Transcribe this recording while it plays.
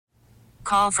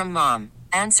call from mom.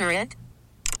 Answer it.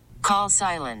 Call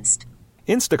silenced.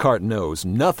 Instacart knows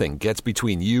nothing gets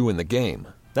between you and the game.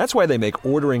 That's why they make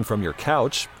ordering from your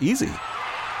couch easy.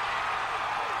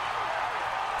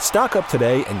 Stock up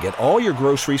today and get all your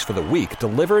groceries for the week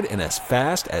delivered in as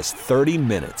fast as 30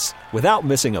 minutes without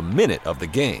missing a minute of the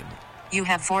game. You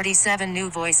have 47 new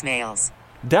voicemails.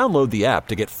 Download the app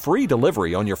to get free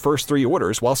delivery on your first 3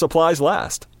 orders while supplies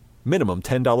last. Minimum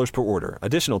 $10 per order.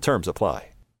 Additional terms apply.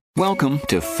 Welcome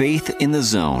to Faith in the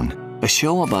Zone, a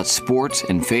show about sports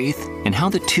and faith and how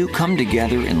the two come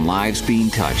together in lives being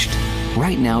touched.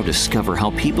 Right now, discover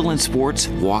how people in sports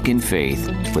walk in faith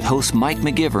with host Mike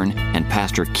McGivern and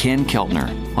Pastor Ken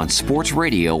Keltner on Sports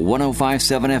Radio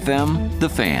 105.7 FM, The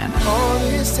Fan. All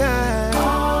this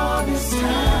time,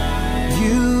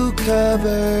 you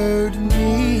covered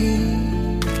me.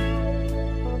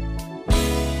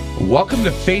 Welcome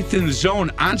to Faith in the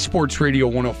Zone on Sports Radio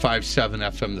 105.7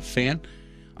 FM, The Fan.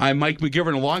 I'm Mike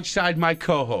McGivern alongside my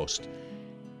co-host.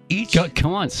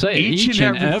 Come on, say each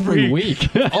and every week.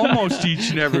 Almost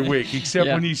each and every week, except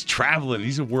when he's traveling.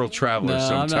 He's a world traveler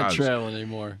sometimes. I'm not traveling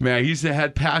anymore. Man, he's the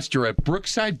head pastor at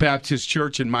Brookside Baptist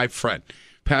Church and my friend,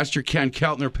 Pastor Ken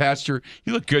Keltner. Pastor,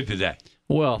 you look good today.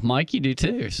 Well, Mike, you do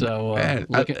too. So it's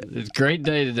a great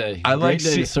day today. I like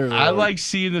seeing the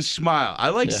smile. I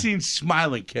like seeing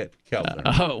smiling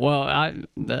Keltner.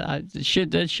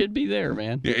 That should be there,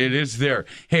 man. It is there.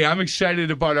 Hey, I'm excited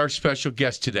about our special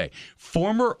guest today.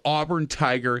 Former Auburn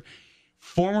Tiger,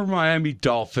 former Miami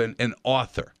Dolphin, and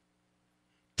author.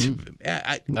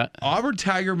 Auburn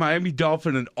Tiger, Miami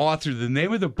Dolphin, and author. The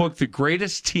name of the book, The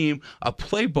Greatest Team, a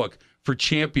playbook for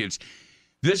champions.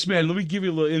 This man, let me give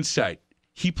you a little insight.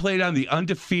 He played on the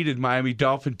undefeated Miami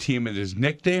Dolphin team, and his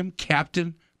nickname,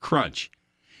 Captain Crunch.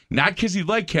 Not because he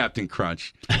liked Captain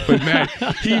Crunch, but, man,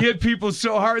 he hit people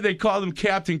so hard they called him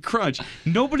Captain Crunch.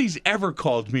 Nobody's ever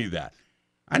called me that.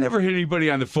 I never hit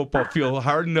anybody on the football field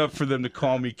hard enough for them to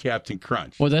call me Captain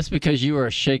Crunch. Well, that's because you were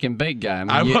a shake and bake guy.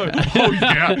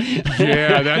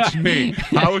 Yeah, that's me.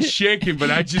 I was shaking,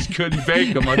 but I just couldn't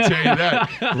bake them. I'll tell you that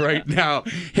right now.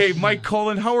 Hey, Mike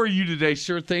Cullen, how are you today,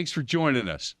 sir? Thanks for joining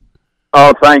us.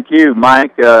 Oh, thank you,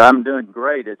 Mike. I'm doing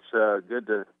great. It's good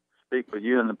to speak with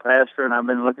you and the pastor, and I've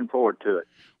been looking forward to it.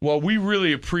 Well, we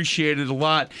really appreciate it a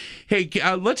lot. Hey,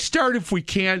 let's start, if we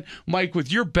can, Mike,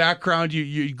 with your background.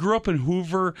 You grew up in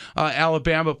Hoover,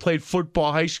 Alabama, played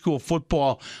football, high school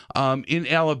football in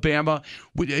Alabama.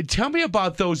 Tell me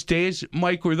about those days,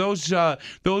 Mike. Were those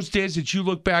days that you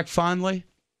look back fondly?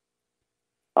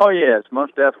 Oh, yes,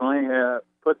 most definitely.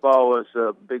 Football was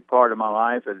a big part of my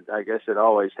life, and I guess it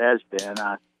always has been.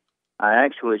 I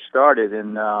actually started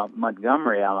in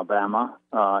Montgomery, Alabama,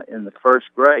 in the first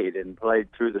grade and played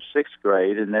through the sixth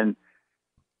grade. And then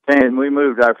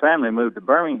our family moved to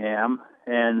Birmingham,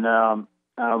 and I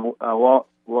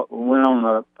went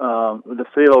on the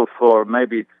field for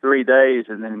maybe 3 days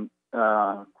and then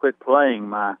quit playing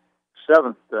my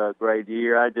seventh grade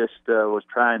year. I just was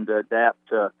trying to adapt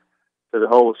to the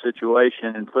whole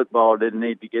situation, and football didn't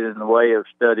need to get in the way of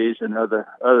studies and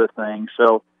other things.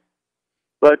 So,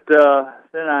 but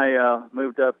then I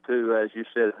moved up to, as you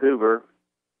said, Hoover.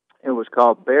 It was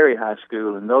called Berry High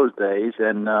School in those days,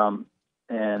 and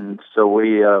so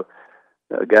we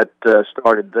got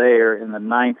started there in the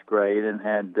ninth grade and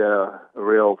had a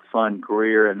real fun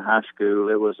career in high school.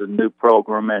 It was a new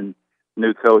program and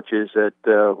new coaches that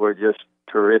were just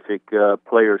terrific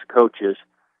players, coaches,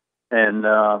 and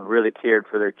really cared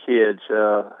for their kids.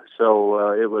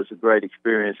 So it was a great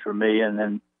experience for me. And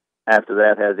then after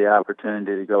that, had the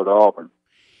opportunity to go to Auburn.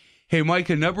 Hey, Mike,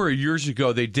 a number of years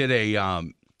ago, they did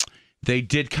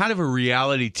kind of a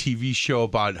reality TV show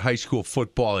about high school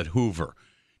football at Hoover.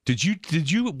 Did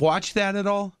you watch that at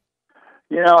all?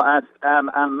 You know, I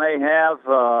may have,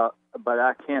 but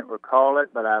I can't recall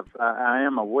it. But I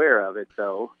am aware of it,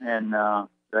 though, and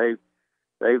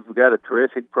They've got a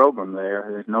terrific program there.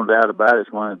 There's no doubt about it.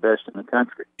 It's one of the best in the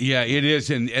country. Yeah, it is.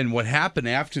 And what happened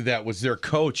after that was their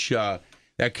coach.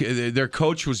 Their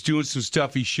coach was doing some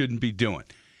stuff he shouldn't be doing.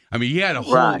 I mean, he had a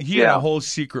whole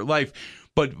secret life.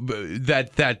 But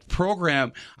that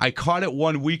program, I caught it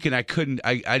 1 week and I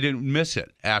didn't miss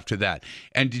it after that.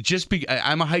 And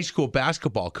I'm a high school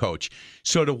basketball coach,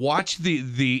 so to watch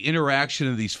the interaction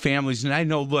of these families, and I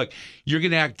know, look, you're going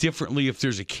to act differently if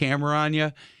there's a camera on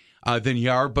you than you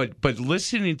are, but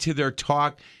listening to their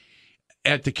talk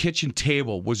at the kitchen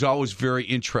table was always very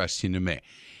interesting to me.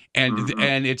 And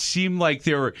and it seemed like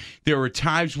there were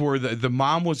times where the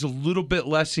mom was a little bit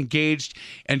less engaged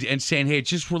and saying, hey,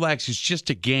 just relax, it's just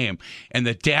a game. And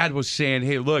the dad was saying,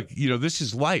 hey, look, this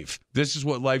is life. This is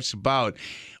what life's about.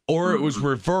 or it was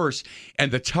reversed.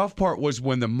 And the tough part was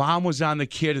when the mom was on the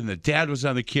kid and the dad was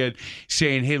on the kid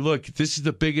saying, hey, look, this is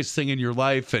the biggest thing in your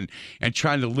life, and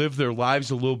trying to live their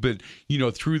lives a little bit,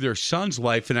 through their son's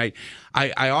life. And I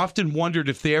often wondered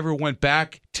if they ever went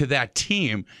back to that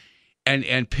team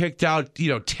and picked out,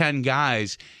 10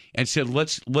 guys and said,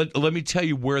 let me tell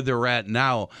you where they're at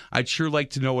now. I'd sure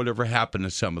like to know whatever happened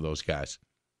to some of those guys.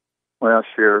 Well,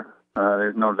 sure.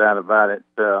 There's no doubt about it.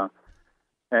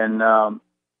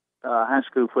 High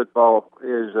school football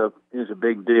is a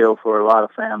big deal for a lot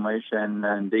of families, and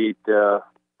indeed,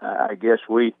 I guess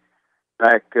we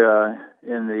back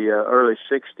in the early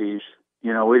 '60s,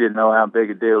 we didn't know how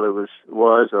big a deal it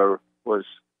was or was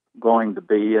going to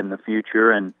be in the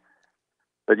future,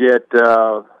 but yet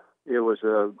it was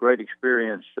a great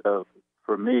experience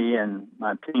for me and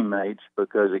my teammates,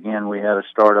 because again, we had a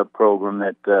startup program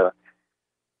that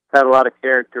had a lot of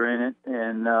character in it,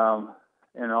 and the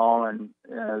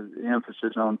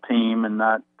emphasis on team and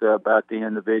not about the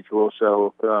individual.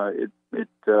 So it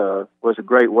was a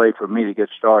great way for me to get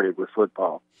started with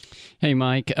football. Hey,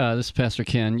 Mike, this is Pastor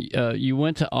Ken. You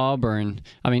went to Auburn.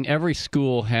 I mean, every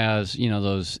school has,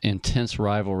 those intense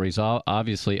rivalries.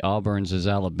 Obviously, Auburn's is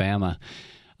Alabama.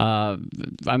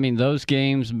 Those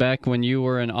games back when you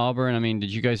were in Auburn,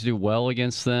 did you guys do well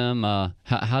against them?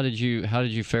 How did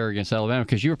you fare against Alabama?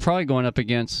 Because you were probably going up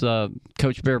against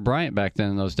Coach Bear Bryant back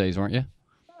then in those days, weren't you?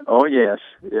 Oh yes.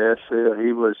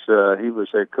 He was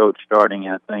their coach starting,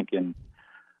 I think, in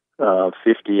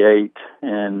 '58,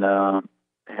 and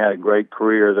had a great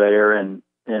career there. And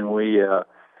we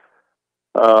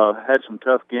had some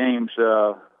tough games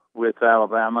with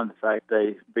Alabama. In fact,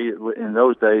 they beat. In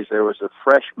those days, there was a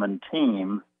freshman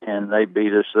team, and they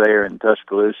beat us there in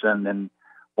Tuscaloosa, and then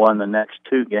won the next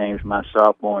two games, my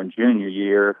sophomore and junior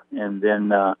year. And then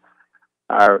my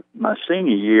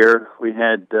senior year, we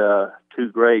had two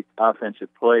great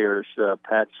offensive players,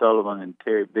 Pat Sullivan and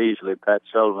Terry Beasley. Pat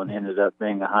Sullivan ended up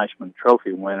being a Heisman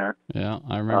Trophy winner. Yeah,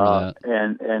 I remember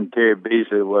that. And Terry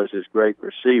Beasley was his great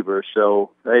receiver,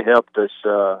 so they helped us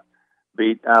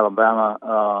beat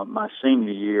Alabama my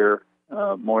senior year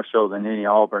more so than any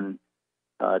Auburn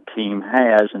team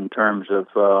has in terms of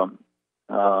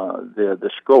the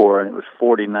score, and it was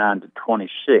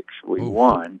 49-26. We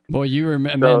won. Boy, you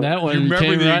remember that one? You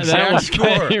remember the exact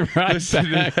score? Right.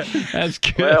 That's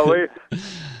good. Well, it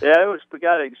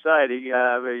got exciting.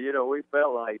 We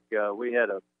felt like we had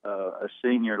a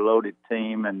senior loaded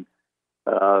team, and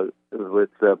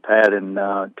with Pat and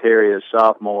Terry as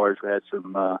sophomores, we had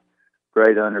some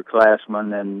great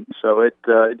underclassmen, and so it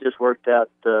just worked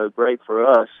out great for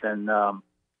us, and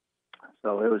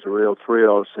so it was a real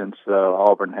thrill since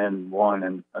Auburn hadn't won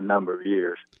in a number of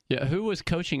years. Yeah, who was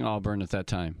coaching Auburn at that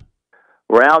time?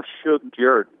 Ralph Shook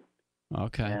Jordan.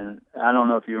 Okay. And I don't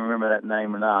know if you remember that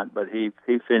name or not, but he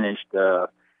finished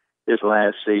his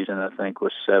last season, I think,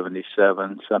 was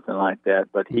 77, something like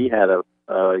that. But he had a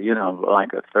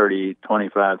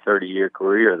 30-year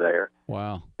career there.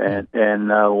 Wow. And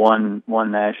won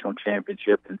national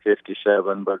championship in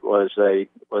 '57, but was a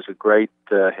great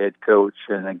head coach.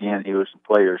 And again, he was the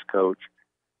players' coach,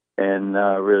 and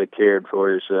really cared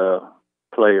for his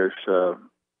players for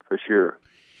sure.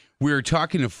 We were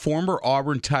talking to former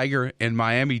Auburn Tiger and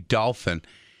Miami Dolphin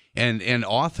and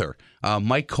author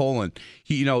Mike Colon.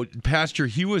 He, Pastor,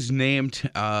 he was named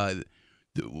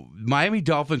Miami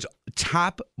Dolphins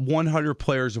top 100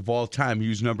 players of all time. He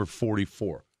was number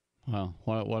 44. Wow,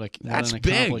 what That's an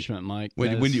big. accomplishment, Mike.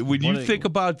 When you think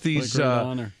about these,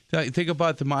 think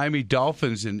about the Miami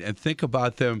Dolphins and think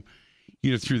about them,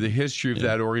 through the history of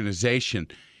that organization.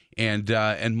 And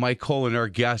Mike Colon, our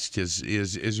guest,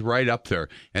 is right up there,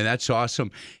 and that's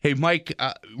awesome. Hey, Mike,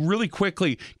 really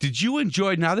quickly, did you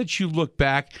enjoy, now that you look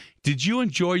back, did you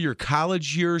enjoy your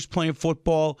college years playing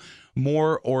football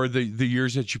more, or the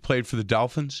years that you played for the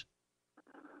Dolphins?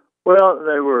 Well,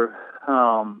 they were,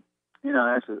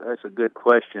 that's a good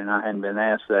question. I hadn't been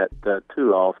asked that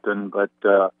too often, but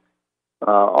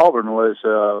Auburn was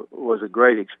a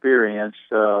great experience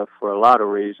for a lot of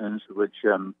reasons, which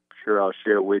sure I'll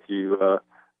share with you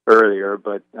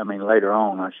later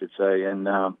on, I should say. And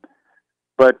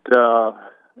but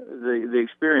the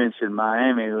experience in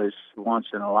Miami was once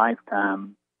in a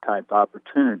lifetime type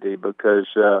opportunity, because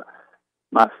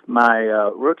my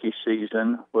rookie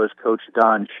season was Coach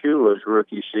Don Shula's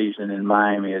rookie season in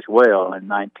Miami as well in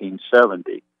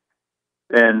 1970,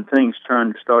 and things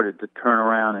started to turn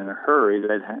around in a hurry.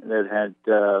 That had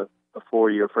a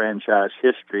 4-year franchise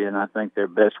history, and I think their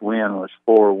best win was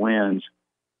 4 wins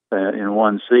in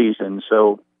one season.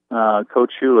 So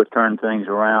Coach Shula turned things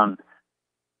around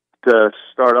to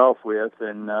start off with,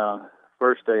 and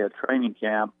first day of training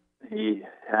camp, he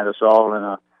had us all in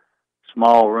a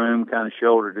small room, kind of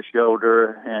shoulder to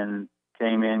shoulder, and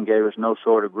came in, gave us no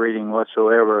sort of greeting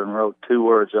whatsoever, and wrote 2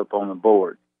 words up on the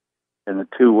board. And the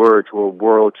 2 words were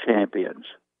world champions.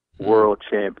 World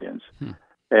champions.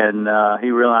 And he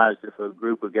realized if a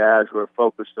group of guys were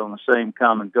focused on the same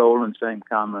common goal and same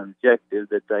common objective,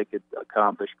 that they could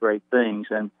accomplish great things.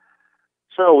 And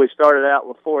so we started out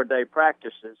with 4-day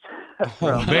practices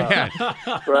from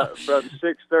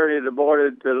 6:30 in the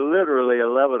morning to literally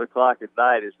 11 o'clock at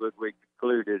night is what we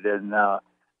concluded, and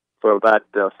for about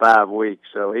 5 weeks.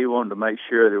 So he wanted to make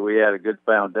sure that we had a good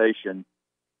foundation,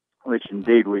 which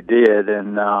indeed we did.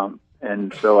 And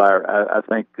so I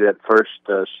think that first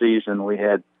season we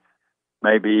had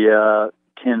maybe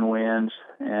 10 wins,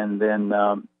 and then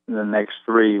the next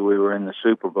 3 we were in the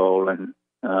Super Bowl and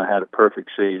had a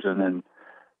perfect season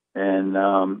and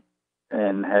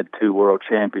had 2 world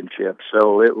championships.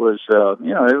 So it was it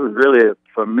was really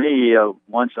for me a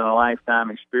once in a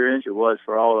lifetime experience. It was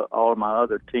for all of my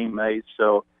other teammates.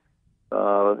 So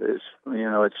it's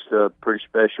pretty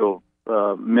special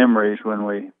memories when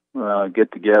we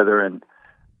get together and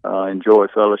enjoy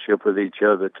fellowship with each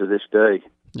other to this day.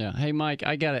 Yeah. Hey, Mike,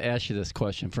 I got to ask you this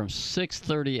question. From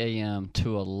 6:30 a.m.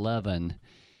 to 11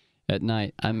 at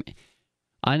night,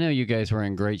 I know you guys were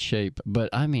in great shape, but,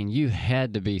 I mean, you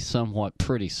had to be somewhat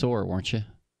pretty sore, weren't you?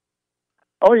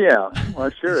 Oh, yeah. Well,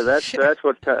 sure. That's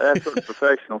what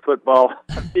professional football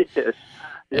is.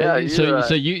 Yeah.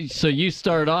 So you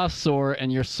start off sore,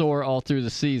 and you're sore all through the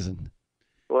season.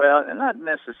 Well, not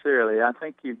necessarily. I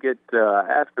think you get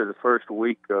after the first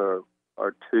week or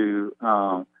 2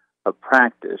 of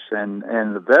practice, and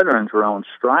the veterans were on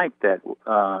strike that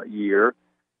year,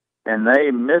 and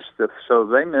they missed the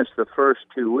first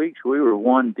 2 weeks. We were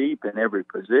 1 deep in every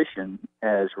position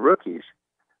as rookies,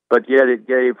 but yet it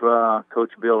gave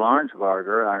Coach Bill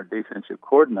Arnsparger, our defensive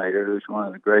coordinator, who's one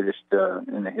of the greatest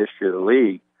in the history of the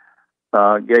league,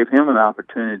 gave him an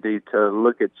opportunity to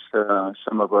look at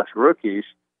some of us rookies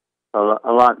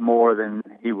a lot more than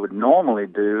he would normally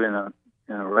do in a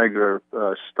regular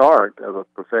start of a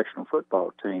professional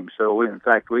football team. So we had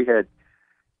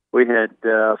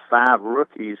 5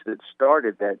 rookies that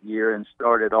started that year and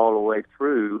started all the way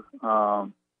through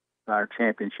our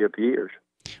championship years.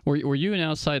 Were you an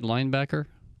outside linebacker?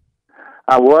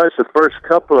 I was the first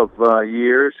couple of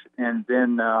years, and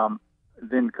then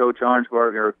Coach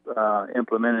Arnsparger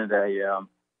implemented a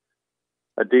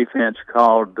defense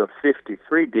called the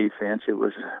 53 defense. It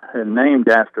was named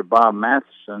after Bob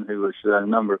Matheson, who was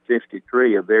number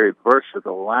 53, a very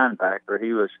versatile linebacker.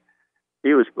 He was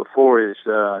before his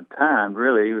time,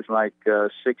 really. He was like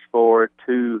 6'4",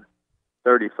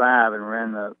 235, and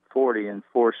ran the 40 in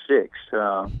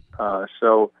 4.6.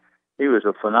 So he was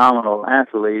a phenomenal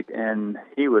athlete, and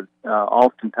he would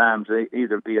oftentimes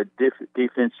either be a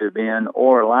defensive end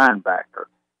or a linebacker.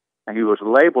 He was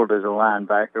labeled as a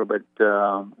linebacker, but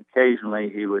occasionally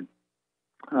he would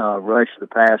rush the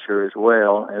passer as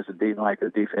well as a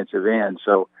defensive end.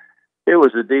 So it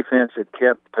was a defense that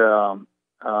kept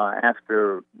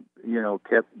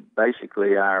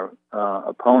basically our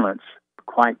opponents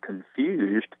quite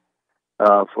confused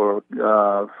for 2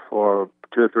 or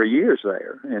 3 years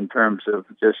there, in terms of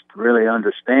just really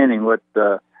understanding what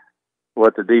the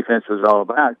defense was all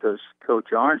about, because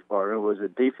Coach Arnsparger was a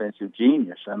defensive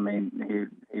genius. I mean,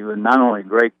 he was not only a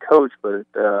great coach, but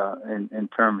in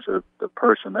terms of the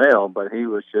personnel, but he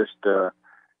was just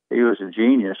he was a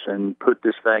genius and put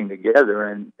this thing together.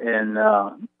 And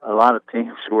a lot of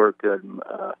teams were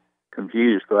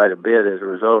confused quite a bit as a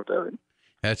result of it.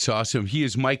 That's awesome. He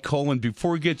is Mike Colin.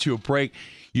 Before we get to a break,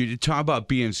 you talk about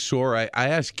being sore. I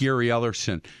asked Gary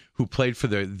Ellerson, who played for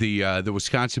the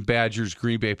Wisconsin Badgers,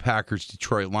 Green Bay Packers,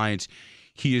 Detroit Lions.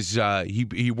 He is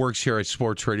he works here at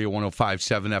Sports Radio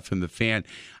 105.7 FM The Fan.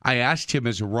 I asked him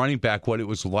as a running back what it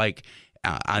was like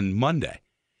on Monday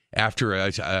after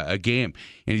a game,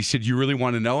 and he said, "You really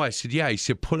want to know?" I said, "Yeah." He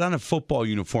said, "Put on a football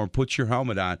uniform, put your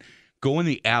helmet on, go in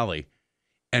the alley,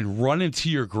 and run into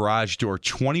your garage door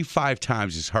 25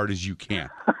 times as hard as you can.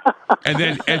 And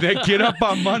then get up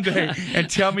on Monday and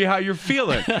tell me how you're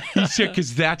feeling." He said,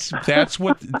 because that's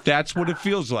what it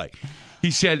feels like.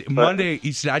 He said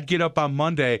I'd get up on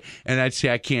Monday and I'd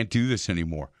say, I can't do this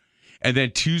anymore. And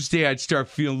then Tuesday, I'd start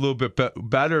feeling a little bit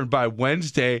better. And by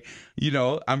Wednesday,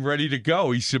 I'm ready to go.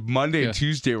 He said Monday and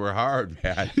Tuesday were hard,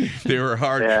 man. They were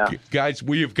hard. Yeah. Guys,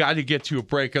 we have got to get to a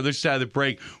break. Other side of the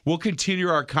break, we'll continue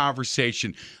our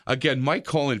conversation. Again, Mike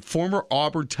Colin, former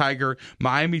Auburn Tiger,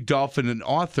 Miami Dolphin, and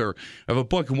author of a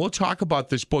book. And we'll talk about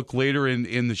this book later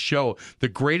in the show, The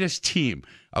Greatest Team,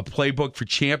 a playbook for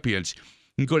champions.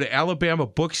 You can go to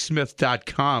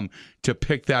alabamabooksmith.com to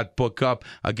pick that book up.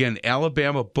 Again,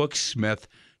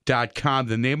 alabamabooksmith.com.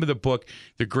 The name of the book,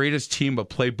 The Greatest Team, a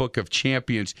Playbook of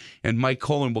Champions. And Mike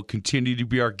Colon will continue to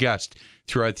be our guest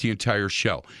throughout the entire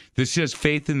show. This is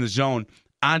Faith in the Zone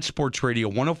on Sports Radio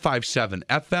 105.7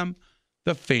 FM,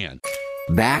 The Fan.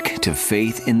 Back to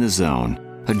Faith in the Zone,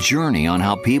 a journey on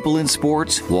how people in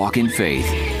sports walk in faith.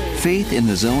 Faith in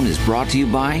the Zone is brought to you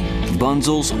by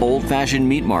Bunzel's Old Fashioned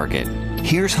Meat Market.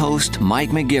 Here's host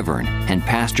Mike McGivern and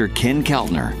Pastor Ken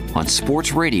Keltner on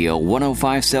Sports Radio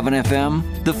 105.7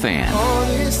 FM, The Fan. All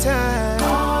this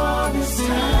time,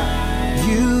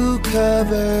 you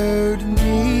covered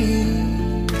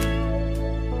me.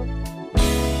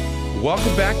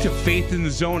 Welcome back to Faith in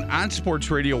the Zone on Sports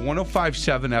Radio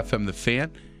 105.7 FM, The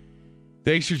Fan.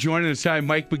 Thanks for joining us. I'm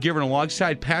Mike McGivern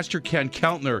alongside Pastor Ken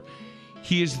Keltner.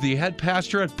 He is the head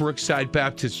pastor at Brookside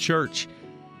Baptist Church.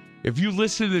 If you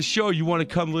listen to this show, you want to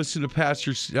come listen to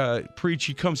pastors preach,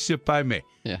 you come sit by me.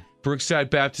 Yeah.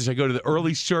 Brookside Baptist, I go to the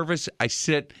early service. I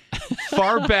sit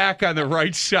far back on the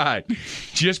right side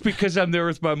just because I'm there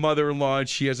with my mother-in-law and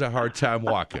she has a hard time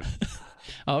walking.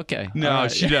 Okay. No,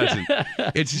 right. She doesn't.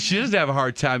 She doesn't have a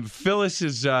hard time. Phyllis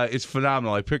is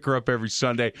phenomenal. I pick her up every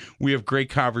Sunday. We have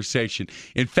great conversation.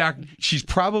 In fact, she's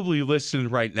probably listening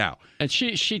right now. And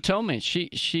she told me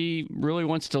she really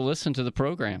wants to listen to the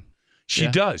program. She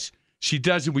does. She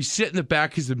does. And we sit in the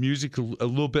back because the music a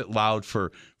little bit loud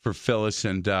for Phyllis.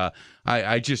 And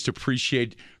I just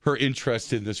appreciate her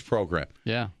interest in this program.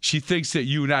 Yeah. She thinks that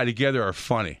you and I together are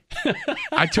funny.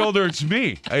 I told her it's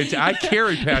me. I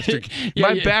carry Pastor.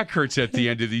 My back hurts at the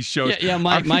end of these shows. Yeah,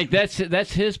 Mike,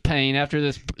 that's his pain after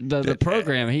the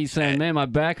program. He's saying, man, my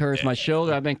back hurts, my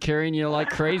shoulder. I've been carrying you like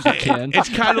crazy, Ken. It's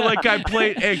kind of like I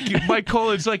played. Mike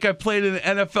Colon, it's like I played in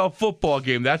an NFL football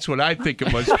game. That's what I think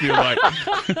it must feel like.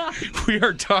 We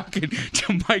are talking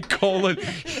to Mike Colon.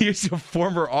 He is a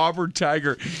former Auburn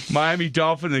Tiger, Miami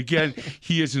Dolphin. Again,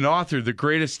 he is an author, The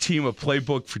Greatest Team, a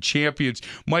Playbook for Champions.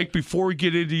 Mike, before we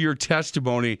get into your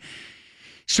testimony,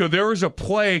 so there was a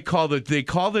play they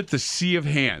called it the Sea of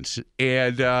Hands,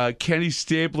 and Kenny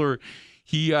Stabler,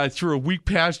 he threw a weak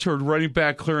pass toward running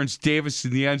back Clarence Davis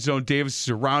in the end zone. Davis is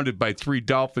surrounded by three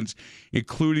Dolphins,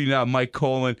 including Mike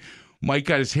Colon. Mike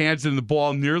got his hands in the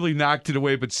ball, nearly knocked it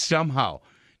away, but somehow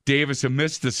Davis,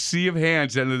 amidst the sea of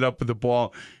hands, ended up with the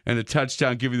ball and a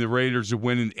touchdown, giving the Raiders a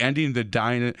win and ending the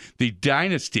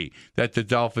dynasty that the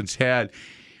Dolphins had.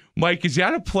 Mike, is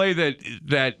that a play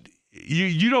that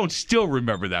you don't still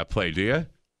remember that play, do you?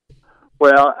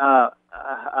 Well, I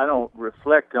don't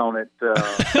reflect on it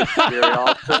very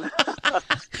often.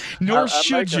 Nor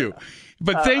should you.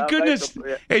 But thank goodness,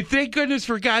 thank goodness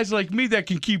for guys like me that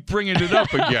can keep bringing it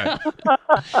up again.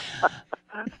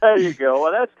 There you go.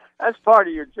 Well, that's part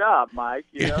of your job, Mike.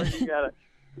 You know,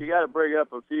 you gotta bring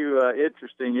up a few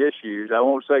interesting issues. I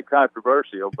won't say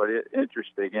controversial, but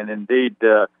interesting. And indeed,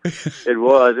 it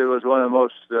was. It was one of the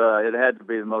most. It had to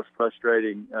be the most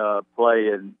frustrating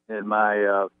play in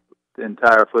my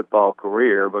entire football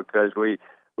career because we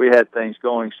had things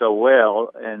going so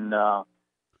well, and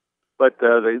but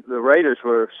the Raiders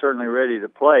were certainly ready to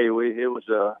play. It was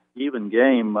a even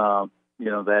game.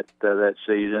 That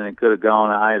season. It could have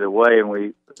gone either way,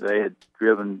 and they had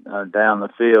driven down the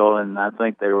field, and I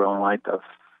think they were on like the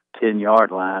 10-yard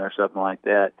line or something like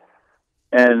that.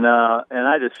 And I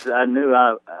knew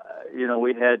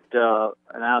we had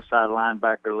an outside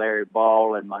linebacker, Larry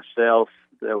Ball, and myself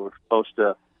that were supposed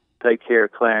to take care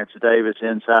of Clarence Davis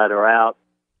inside or out,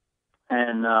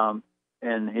 and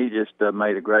he just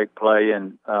made a great play,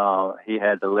 and he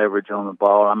had the leverage on the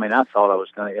ball. I mean, I thought I was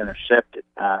going to intercept it.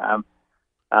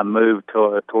 I moved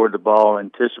toward the ball,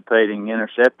 anticipating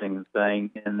intercepting the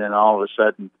thing, and then all of a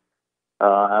sudden,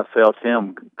 I felt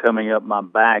him coming up my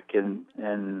back, and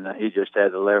he just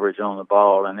had the leverage on the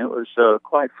ball, and it was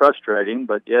quite frustrating.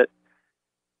 But yet,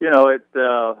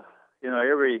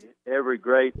 every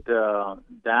great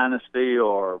dynasty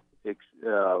or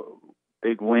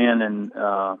big win and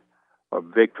or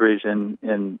victories in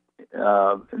the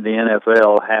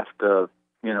NFL have to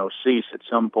cease at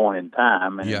some point in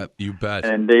time. And, yeah, you bet.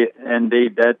 And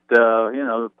indeed, that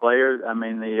the players. I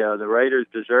mean, the Raiders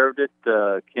deserved it.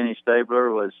 Kenny Stabler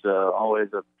was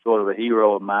always a sort of a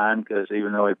hero of mine because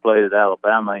even though he played at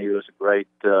Alabama, he was a great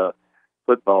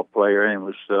football player, and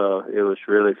it was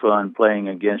really fun playing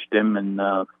against him and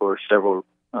for several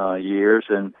years.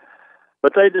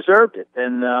 But they deserved it,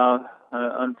 and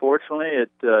unfortunately, it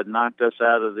knocked us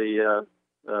out of the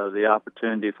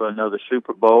opportunity for another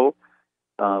Super Bowl.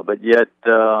 But yet,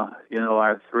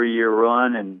 our 3-year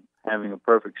run and having a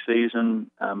perfect season,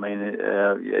 I mean,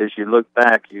 as you look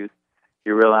back, you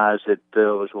you realize that it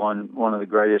was one of the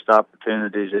greatest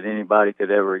opportunities that anybody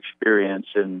could ever experience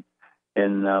in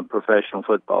professional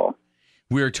football.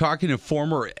 We are talking to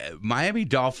former Miami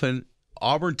Dolphin,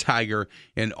 Auburn Tiger,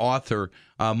 and author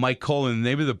Mike Colin. The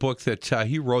name of the book that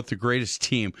he wrote, The Greatest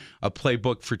Team, a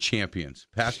playbook for champions.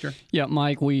 Pastor? Yeah,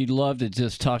 Mike, we'd love to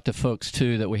just talk to folks,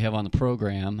 too, that we have on the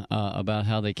program about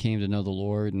how they came to know the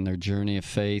Lord and their journey of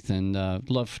faith, and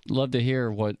love to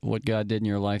hear what God did in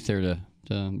your life there to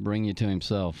bring you to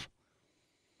himself.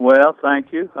 Well,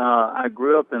 thank you. I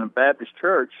grew up in a Baptist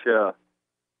church,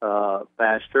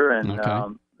 Pastor, and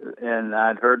Okay. And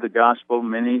I'd heard the gospel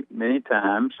many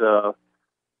times.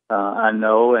 I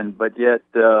know, but yet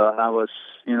I was,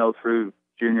 through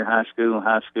junior high school and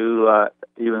high school,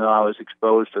 even though I was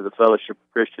exposed to the Fellowship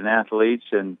of Christian Athletes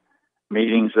and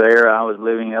meetings there, I was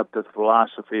living up to the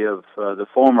philosophy of the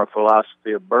former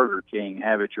philosophy of Burger King: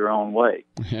 have it your own way.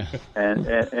 Yeah. And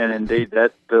indeed,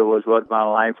 that was what my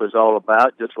life was all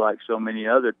about, just like so many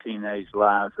other teenage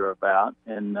lives are about.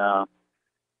 And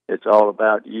it's all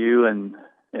about you and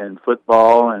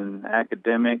football and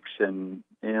academics and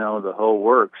the whole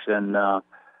works. And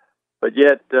but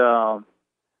yet I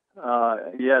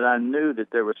knew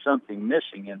that there was something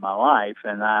missing in my life.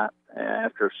 And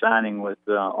after signing with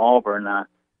Auburn, I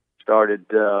started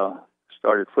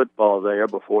football there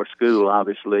before school,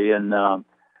 obviously, and I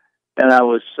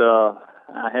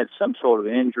had some sort of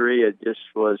injury. It just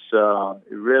was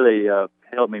it really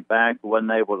held me back.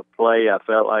 Wasn't able to play. I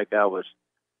felt like I was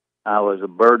a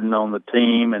burden on the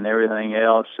team and everything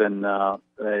else, and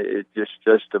it just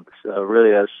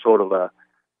really a sort of a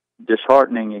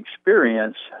disheartening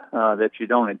experience that you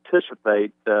don't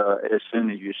anticipate as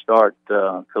soon as you start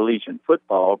collegiate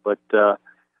football. But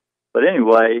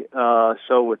anyway,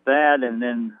 so with that, and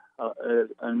then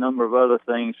a number of other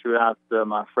things throughout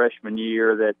my freshman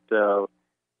year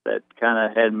that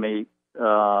kind of had me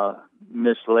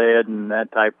misled and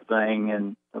that type of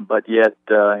thing, but yet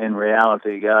in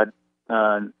reality, God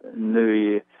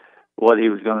knew what He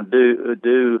was going to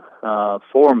do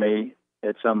for me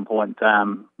at some point in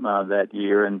time that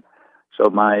year. And so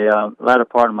my latter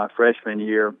part of my freshman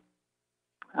year,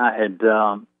 I had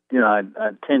I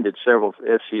attended several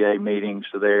FCA meetings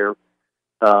there,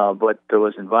 but I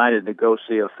was invited to go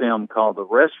see a film called The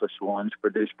Restless Ones,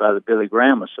 produced by the Billy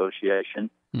Graham Association.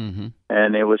 Mm-hmm.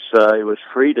 And it was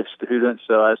free to students.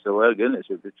 So I said, well, goodness,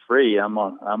 if it's free, I'm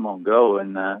gonna go.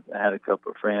 And I had a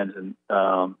couple of friends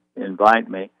invite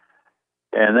me.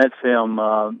 And that film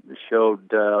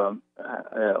showed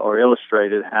or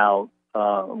illustrated how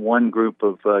one group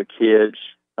of kids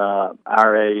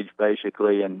our age,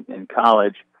 basically in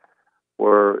college,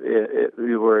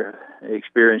 we were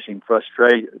experiencing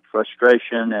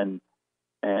frustration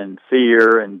and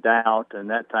fear and doubt and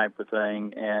that type of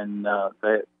thing. And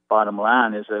the bottom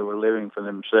line is they were living for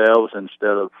themselves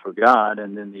instead of for God.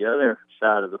 And then the other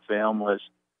side of the film was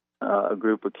a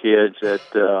group of kids that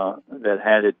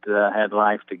had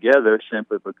life together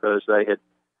simply because they had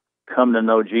come to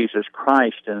know Jesus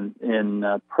Christ and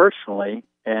personally,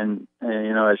 and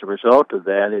as a result of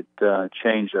that, it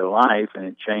changed their life and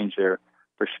it changed their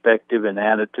perspective and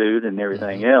attitude and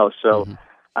everything else. So,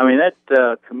 I mean,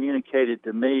 that communicated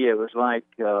to me. It was like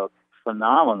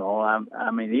phenomenal.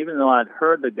 I mean, even though I'd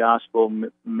heard the gospel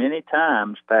many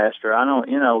times, Pastor,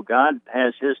 God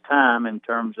has His time in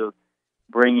terms of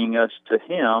bringing us to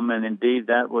Him, and indeed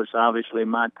that was obviously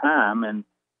my time. And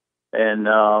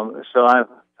so I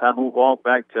walked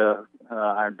back to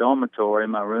our dormitory.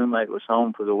 My roommate was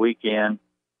home for the weekend.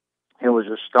 It was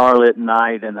a starlit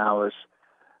night, and I was,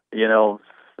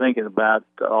 thinking about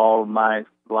all of my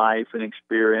life and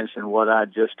experience and what I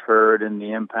just heard and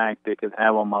the impact it could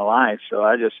have on my life. So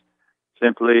I just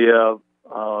simply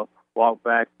walked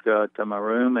back to my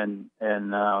room and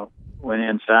went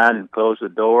inside and closed the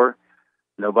door.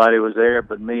 Nobody was there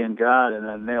but me and God, and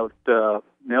I knelt at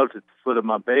the foot of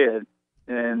my bed.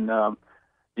 And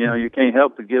you can't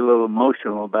help but get a little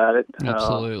emotional about it.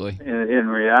 Absolutely. In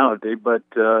reality, but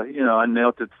I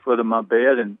knelt at the foot of my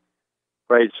bed and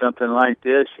prayed something like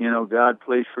this: God,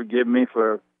 please forgive me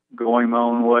for going my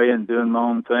own way and doing my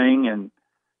own thing,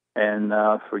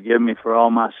 and forgive me for all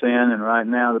my sin. And right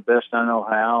now, the best I know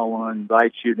how, I want to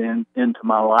invite you into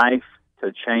my life,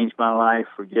 to change my life,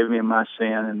 forgive me my sin,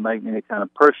 and make me the kind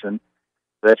of person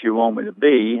that you want me to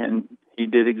be. And He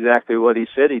did exactly what He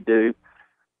said He'd do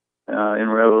in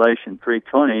Revelation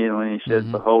 3:20, and when He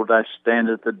said, "Behold, I stand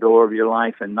at the door of your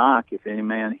life and knock. If any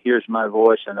man hears my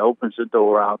voice and opens the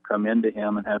door, I'll come into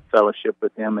him and have fellowship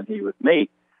with him and he with me."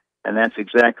 that's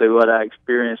exactly what I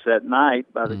experienced that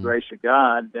night by the grace of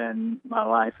God, and my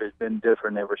life has been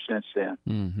different ever since then.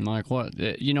 Mike,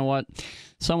 you know what?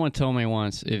 Someone told me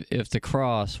once, if the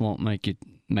cross won't make you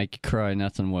cry,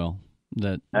 nothing will.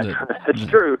 That's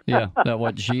true. Yeah, that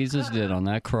what Jesus did on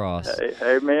that cross.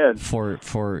 Amen.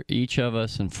 For each of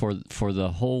us and for the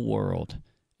whole world.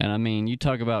 And I mean, you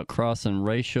talk about crossing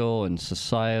racial and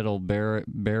societal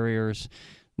barriers.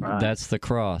 Right. That's the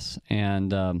cross.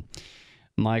 And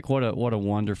Mike, what a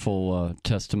wonderful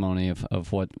testimony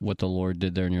of what the Lord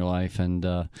did there in your life. And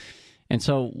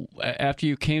so after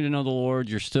you came to know the Lord,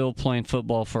 you're still playing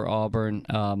football for Auburn.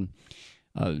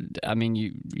 I mean,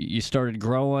 you started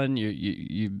growing.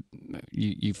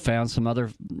 You found some other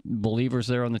believers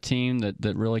there on the team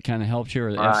that really kind of helped you.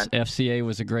 Or right. FCA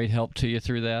was a great help to you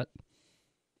through that.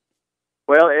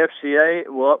 Well, FCA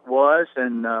was,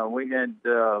 and we had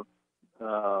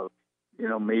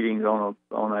meetings on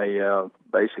a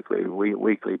basically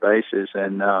weekly basis,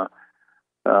 and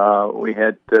we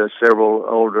had several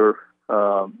older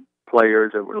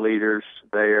players that were leaders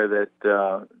there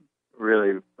that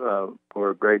really were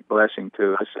a great blessing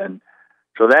to us. And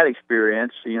so that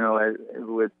experience,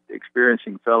 with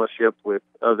experiencing fellowship with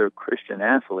other Christian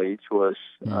athletes was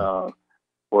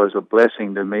a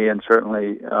blessing to me, and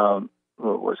certainly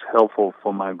was helpful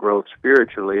for my growth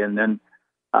spiritually. And then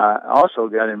I also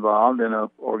got involved in an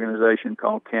organization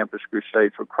called Campus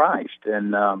Crusade for Christ,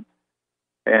 and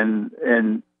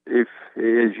if,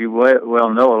 as you well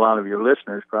know, a lot of your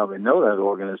listeners probably know that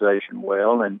organization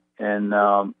well, and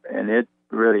it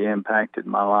really impacted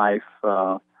my life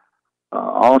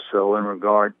also in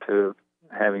regard to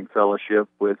having fellowship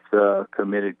with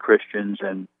committed Christians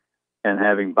and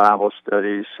having Bible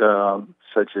studies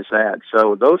such as that.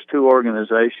 So those two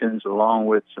organizations, along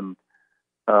with some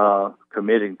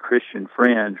committed Christian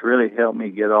friends, really helped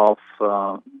me get off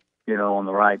on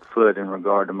the right foot in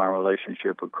regard to my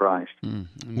relationship with Christ.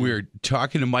 We're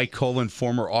talking to Mike Colin,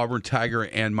 former Auburn Tiger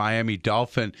and Miami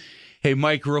Dolphin. Hey,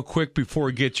 Mike, real quick before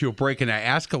we get to a break, and I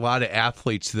ask a lot of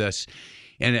athletes this,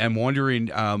 and I'm wondering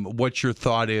what your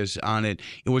thought is on it.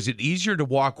 Was it easier to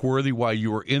walk worthy while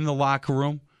you were in the locker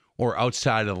room or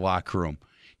outside of the locker room?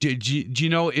 Do you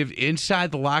know if inside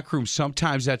the locker room,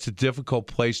 sometimes that's a difficult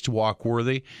place to walk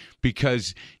worthy,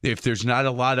 because if there's not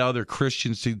a lot of other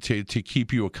Christians to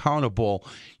keep you accountable,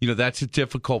 that's a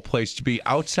difficult place to be.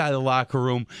 Outside the locker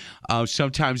room,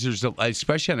 sometimes there's,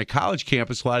 especially on a college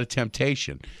campus, a lot of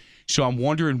temptation. So I'm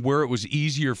wondering where it was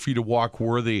easier for you to walk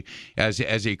worthy as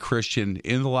a Christian,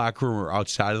 in the locker room or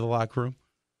outside of the locker room?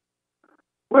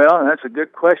 Well, that's a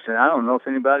good question. I don't know if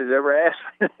anybody's ever asked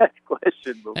me that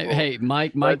question before. Hey,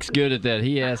 Mike's good at that.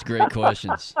 He asks great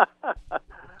questions.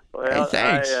 Well, hey,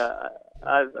 thanks.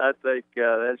 I think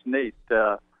that's neat.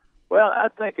 Well, I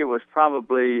think it was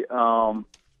probably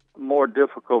more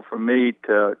difficult for me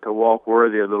to walk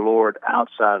worthy of the Lord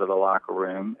outside of the locker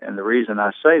room, and the reason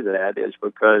I say that is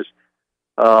because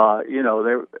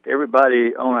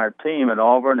everybody on our team at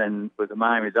Auburn and with the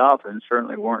Miami Dolphins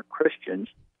certainly weren't Christians.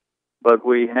 But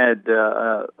we had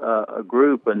a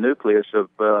group, a nucleus of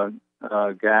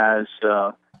guys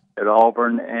at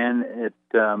Auburn and at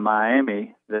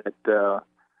Miami that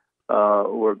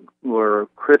were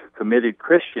committed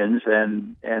Christians,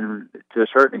 and to a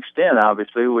certain extent,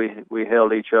 obviously, we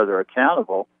held each other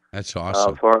accountable. That's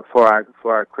awesome for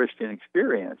our Christian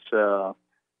experience,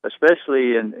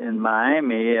 especially in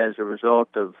Miami as a result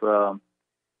of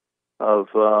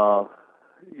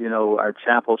our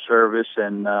chapel service,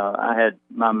 and I had,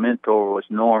 my mentor was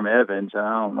Norm Evans, and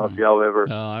I don't know if y'all ever.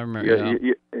 Oh, I remember.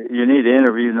 You need to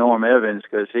interview Norm Evans,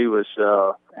 because he was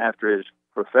after his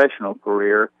professional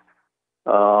career,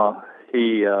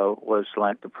 he was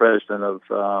like the president of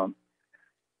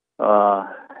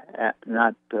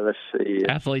let's see,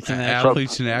 Athletes in Action.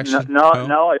 Athletes in Action.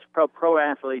 No, it's Pro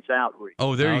Athletes Outreach.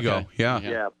 Oh, there you go.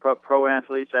 Yeah. Pro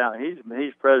Athletes Out. He's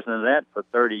president of that for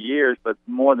 30 years, but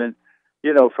more than.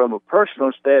 From a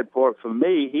personal standpoint, for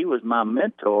me, he was my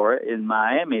mentor in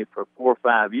Miami for 4 or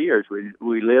 5 years.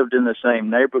 We lived in the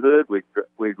same neighborhood.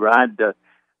 We'd drive to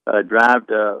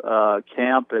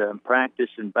camp and practice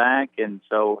and back, and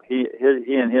so he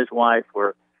and his wife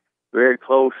were very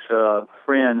close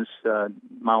friends.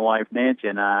 My wife Nancy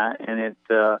and I, and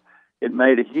it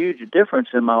made a huge difference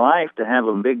in my life to have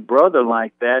a big brother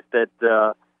like that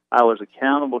I was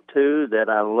accountable to, that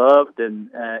I loved, and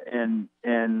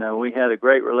we had a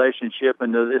great relationship.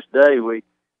 And to this day,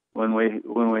 when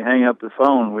we hang up the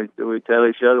phone, we tell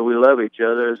each other we love each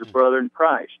other as a brother in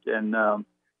Christ. And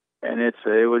it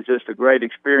was just a great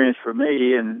experience for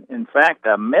me. And in fact,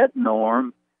 I met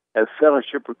Norm at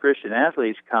Fellowship of Christian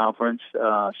Athletes Conference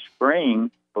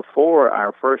spring before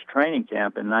our first training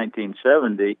camp in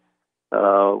 1970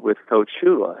 with Coach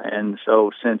Shula. And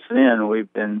so since then,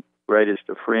 we've been greatest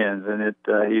of friends, and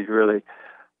he's really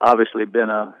obviously been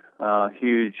a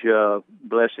huge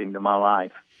blessing to my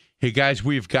life. Hey, guys,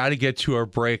 we've got to get to our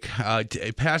break.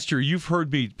 Pastor, you've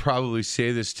heard me probably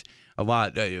say this a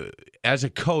lot. As a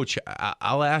coach,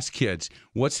 I'll ask kids,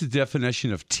 what's the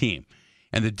definition of team?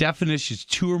 And the definition is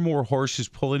 2 or more horses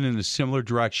pulling in a similar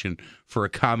direction for a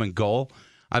common goal.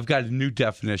 I've got a new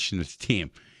definition of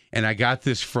team. And I got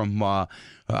this from our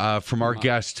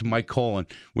guest, Mike Colon,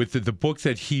 with the book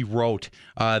that he wrote,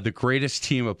 The Greatest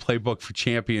Team, a Playbook for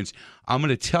Champions. I'm going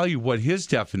to tell you what his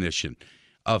definition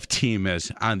of team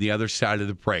is on the other side of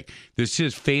the break. This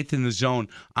is Faith in the Zone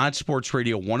on Sports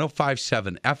Radio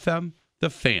 105.7 FM, The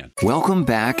Fan. Welcome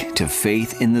back to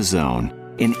Faith in the Zone,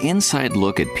 an inside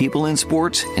look at people in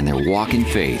sports and their walk in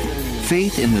faith.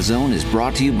 Faith in the Zone is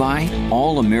brought to you by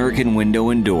All American Window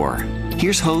and Door.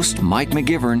 Here's host Mike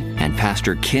McGivern and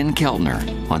Pastor Ken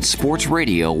Keltner on Sports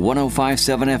Radio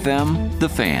 105.7 FM, The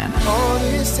Fan. All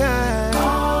this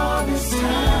time,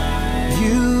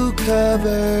 you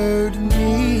covered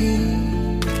me.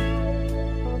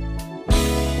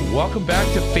 Welcome back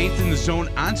to Faith in the Zone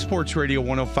on Sports Radio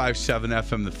 105.7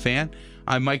 FM, The Fan.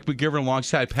 I'm Mike McGivern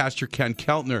alongside Pastor Ken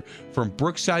Keltner from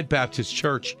Brookside Baptist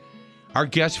Church. Our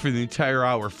guest for the entire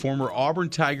hour, former Auburn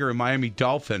Tiger and Miami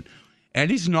Dolphin, and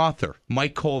he's an author,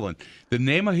 Mike Colon. The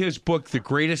name of his book, The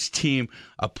Greatest Team,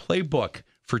 a Playbook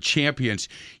for Champions.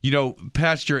 You know,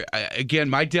 Pastor, again,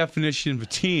 my definition of a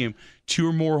team, 2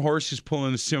 or more horses pulling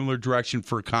in a similar direction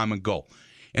for a common goal.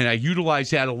 And I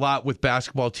utilize that a lot with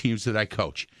basketball teams that I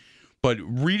coach. But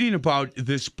reading about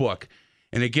this book,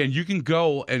 and again, you can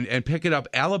go and pick it up,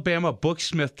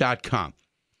 alabamabooksmith.com.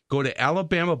 Go to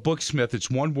Alabama Booksmith,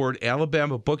 it's one word,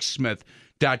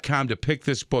 alabamabooksmith.com to pick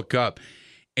this book up.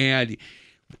 And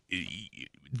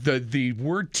the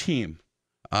word team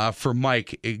for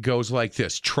Mike, it goes like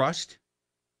this: trust,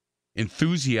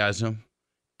 enthusiasm,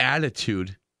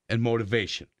 attitude, and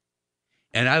motivation.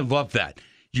 And I love that.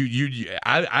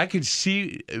 I can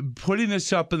see putting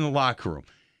this up in the locker room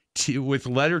with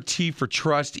letter T for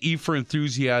trust, E for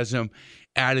enthusiasm,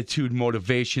 attitude,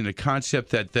 motivation, a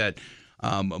concept that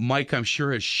Mike, I'm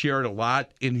sure, has shared a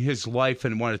lot in his life,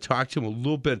 and want to talk to him a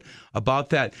little bit about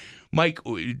that. Mike,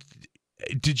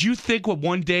 did you think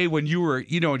one day when you were,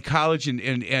 in college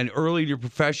and early in your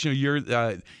professional year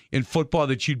in football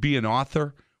that you'd be an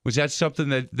author? Was that something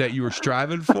that you were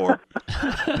striving for?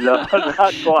 No,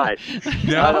 not quite.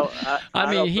 No?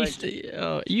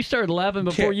 You started laughing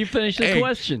before you finished the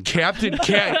question. Captain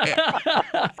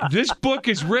this book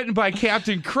is written by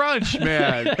Captain Crunch,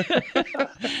 man.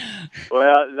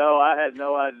 Well, no, I had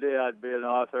no idea I'd be an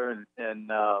author, and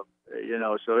so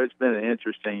it's been an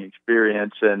interesting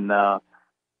experience, and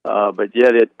but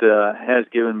yet it has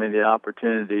given me the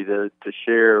opportunity to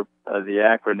share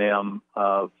the acronym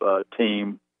of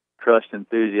team, trust,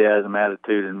 enthusiasm,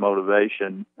 attitude, and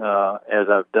motivation, as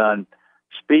I've done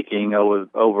speaking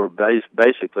over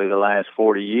basically the last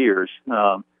 40 years.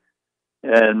 And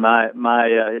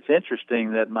it's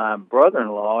interesting that my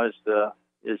brother-in-law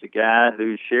is a guy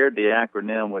who shared the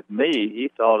acronym with me. He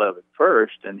thought of it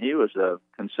first, and he was a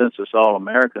consensus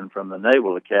All-American from the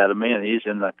Naval Academy, and he's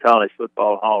in the College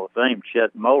Football Hall of Fame,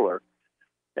 Chet Moeller,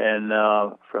 and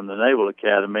from the Naval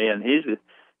Academy, and he's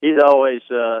always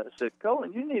said,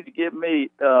 Colin, you need to give me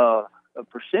a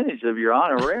percentage of your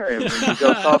honorarium when you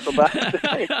go talk about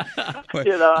it.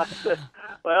 I said,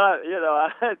 well, I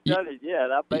hadn't done it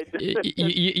yet. I may do it.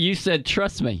 You said,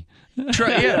 trust me.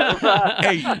 Yeah.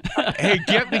 Hey,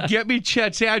 get me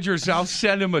Chet's address. I'll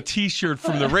send him a T-shirt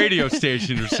from the radio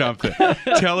station or something.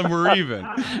 Tell him we're even.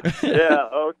 Yeah.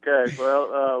 Okay.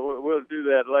 Well, we'll do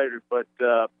that later. But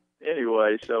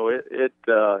anyway, so it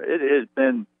has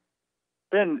been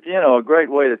a great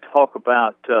way to talk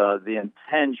about the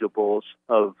intangibles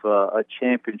of a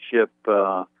championship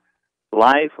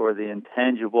life, or the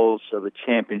intangibles of a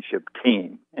championship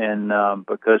team. And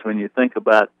because when you think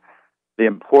about the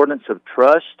importance of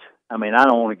trust, I mean, I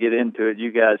don't want to get into it.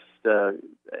 You guys,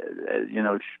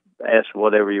 ask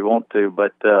whatever you want to,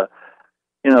 but the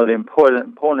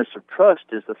importance of trust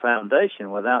is the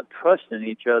foundation. Without trusting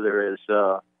each other as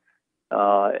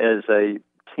a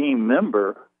team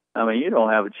member, I mean, you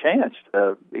don't have a chance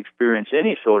to experience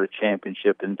any sort of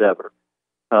championship endeavor,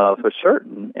 for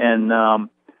certain. And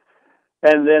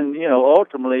then,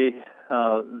 ultimately,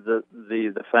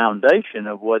 the foundation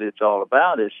of what it's all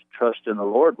about is trust in the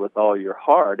Lord with all your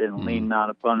heart and lean not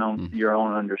upon your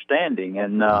own understanding.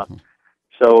 And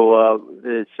so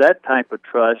it's that type of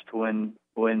trust when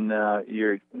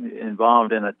you're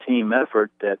involved in a team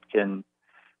effort that can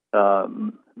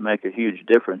make a huge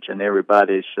difference in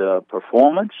everybody's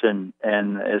performance and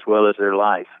as well as their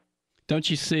life. Don't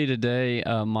you see today,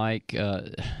 Mike,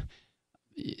 a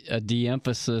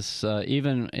de-emphasis,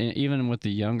 even with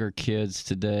the younger kids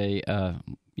today,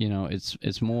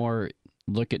 it's more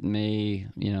look at me,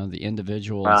 the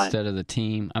individual instead of the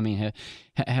team. I mean,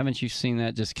 haven't you seen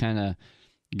that just kind of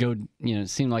go, it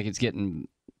seemed like it's getting,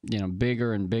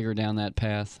 bigger and bigger down that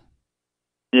path?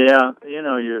 Yeah,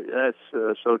 that's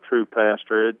so true,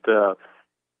 Pastor.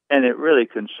 And it really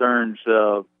concerns,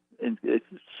 it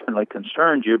certainly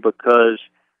concerns you because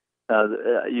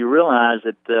you realize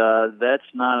that that's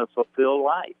not a fulfilled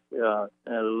life,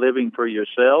 living for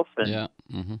yourself and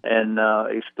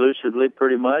exclusively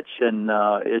pretty much, and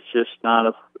it's just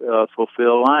not a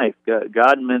fulfilled life.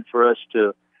 God meant for us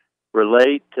to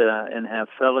relate and have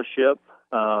fellowship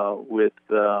with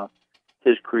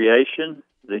His creation,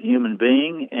 the human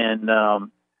being, and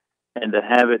to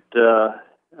have it,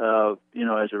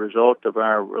 as a result of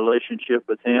our relationship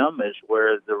with Him, is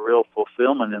where the real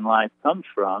fulfillment in life comes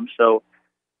from. So,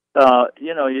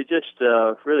 you just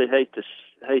really hate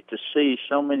to see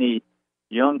so many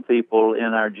young people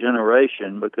in our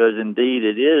generation, because indeed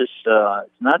it is.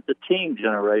 It's not the team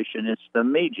generation; it's the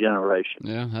me generation.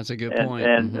 Yeah, that's a good point.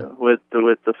 And with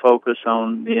the focus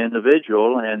on the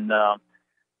individual, and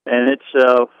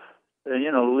it's.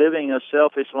 Living a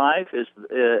selfish life is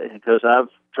because I've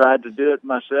tried to do it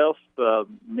myself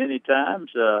many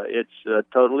times. It's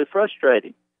totally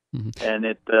frustrating, and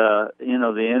it the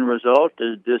end result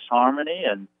is disharmony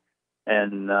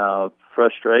and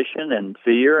frustration and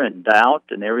fear and doubt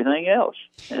and everything else.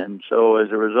 And so,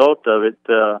 as a result of it,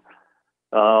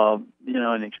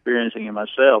 and experiencing it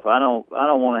myself, I don't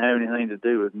want to have anything to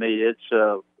do with me.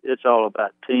 It's all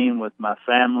about team with my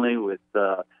family, with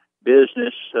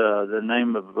business. The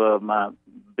name of my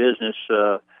business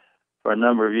for a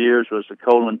number of years was the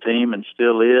Colon Team, and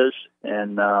still is.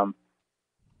 And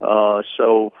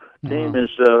so team is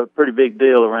a pretty big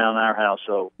deal around our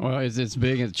household. Well, it's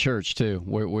big at church too.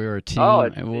 We're a team. Oh,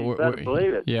 you better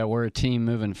believe it. Yeah, we're a team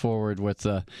moving forward with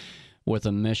a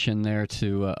mission there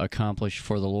to accomplish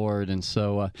for the Lord. And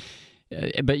so,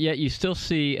 but yet you still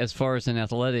see, as far as in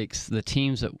athletics, the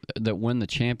teams that win the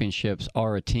championships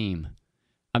are a team.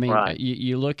 I mean,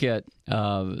 you look at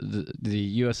the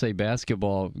USA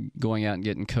Basketball going out and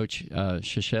getting Coach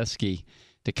Krzyzewski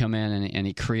to come in, and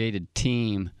he created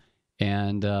team.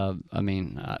 And they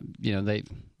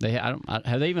have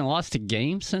they even lost a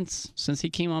game since he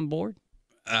came on board?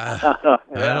 I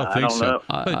don't think so.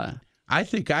 But I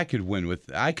think I could win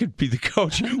I could be the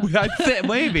coach.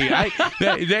 Maybe.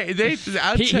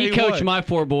 He coached my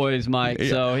four boys, Mike.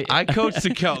 So I coached the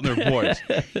Keltner boys.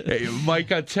 Hey,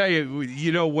 Mike, I'll tell you,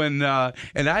 when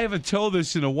and I haven't told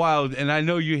this in a while, and I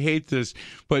know you hate this,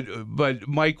 but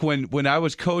Mike, when I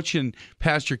was coaching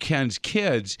Pastor Ken's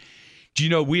kids, do you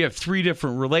know we have 3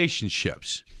 different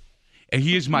relationships? And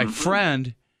he is my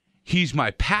friend, he's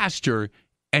my pastor,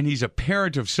 and he's a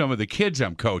parent of some of the kids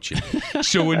I'm coaching.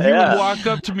 So when you would walk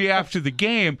up to me after the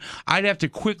game, I'd have to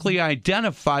quickly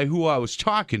identify who I was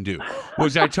talking to.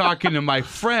 Was I talking to my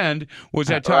friend?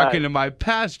 Was I talking to my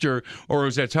pastor? Or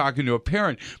was I talking to a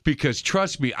parent? Because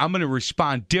trust me, I'm going to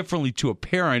respond differently to a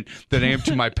parent than I am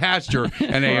to my pastor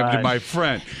and I am to my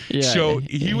friend. Yeah, so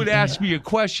he would ask me a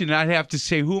question, and I'd have to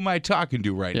say, who am I talking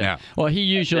to right now? Well, he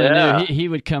usually knew. He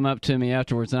would come up to me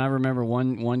afterwards, and I remember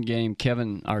one game,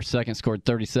 Kevin, our second, scored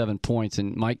 37 points,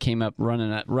 and Mike came up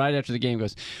running right after the game,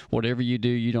 goes, whatever you do,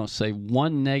 you don't say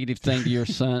one negative thing to your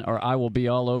son or I will be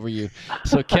all over you.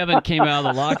 So Kevin came out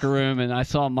of the locker room, and I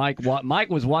saw Mike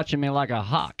was watching me like a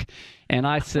hawk, and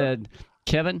I said,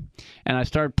 Kevin, and I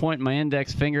started pointing my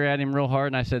index finger at him real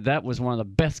hard, and I said, that was one of the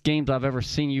best games I've ever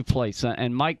seen you play, son.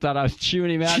 And Mike thought I was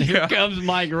chewing him out. Here comes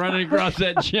Mike running across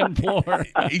that gym floor.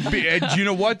 And you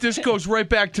know what? This goes right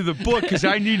back to the book, because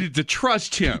I needed to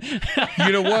trust him.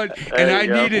 You know what?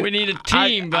 And we need a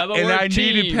team, Bubba. And I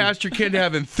team. needed Pastor Ken to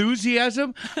have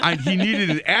enthusiasm. He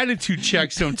needed an attitude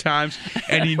check sometimes,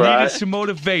 and he needed some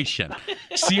motivation.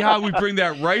 See how we bring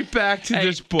that right back to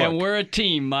this book. And we're a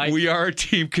team, Mike. We are a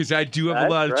team, because I do have a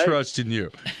lot of trust in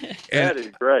you. And that is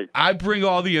great. I bring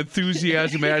all the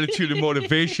enthusiasm, attitude, and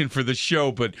motivation for the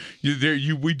show, but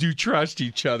we do trust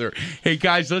each other. Hey,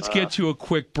 guys, let's get to a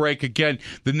quick break. Again,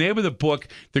 the name of the book,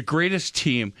 The Greatest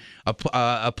Team, a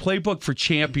playbook for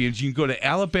champions. You can go to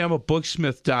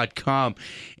alabamabooksmith.com,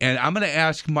 and I'm going to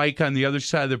ask Mike on the other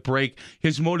side of the break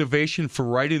his motivation for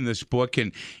writing this book,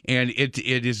 and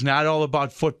it is not all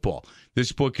about football.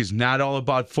 This book is not all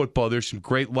about football. There's some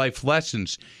great life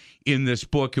lessons in this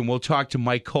book, and we'll talk to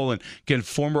Mike Colon, again,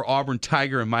 former Auburn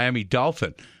Tiger and Miami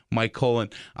Dolphin. Mike Colon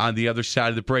on the other side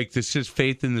of the break. This is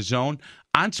Faith in the Zone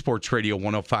on Sports Radio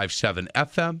 105.7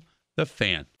 FM, The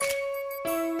Fan.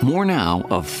 More now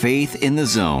of Faith in the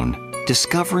Zone,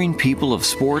 discovering people of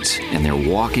sports and their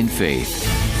walk in faith.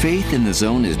 Faith in the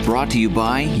Zone is brought to you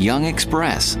by Young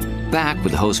Express. Back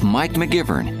with host Mike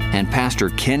McGivern and Pastor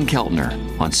Ken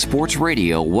Keltner on Sports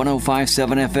Radio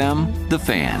 105.7 FM, The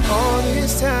Fan. All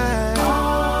this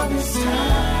time,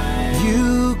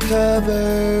 you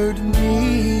covered me.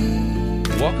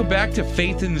 Welcome back to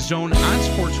Faith in the Zone on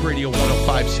Sports Radio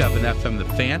 105.7 FM, The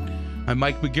Fan. I'm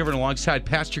Mike McGivern alongside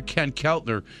Pastor Ken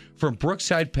Keltner from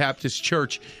Brookside Baptist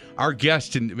Church. Our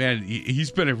guest, and man, he's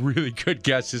been a really good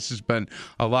guest. This has been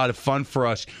a lot of fun for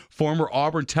us. Former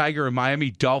Auburn Tiger and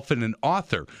Miami Dolphin and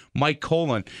author Mike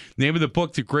Colon. Name of the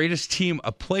book, The Greatest Team,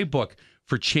 a Playbook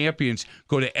for Champions.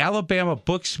 Go to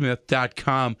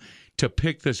alabamabooksmith.com to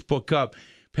pick this book up.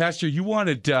 Pastor, you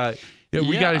wanted...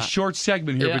 we got a short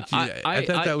segment here, but I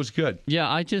thought that was good.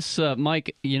 Yeah, I just,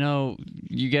 Mike, you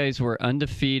guys were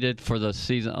undefeated for the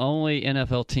season. Only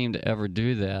NFL team to ever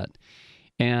do that.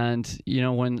 And,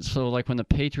 when the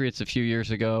Patriots a few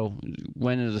years ago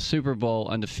went into the Super Bowl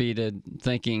undefeated,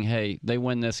 thinking, hey, they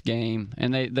win this game,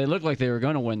 and they looked like they were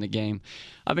going to win the game.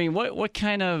 I mean, what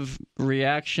kind of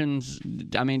reactions,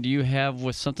 do you have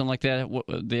with something like that,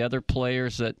 the other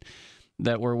players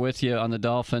that were with you on the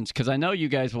Dolphins? Because I know you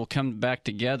guys will come back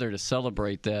together to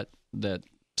celebrate that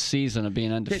season of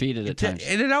being undefeated at times.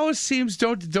 And it always seems,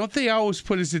 don't they always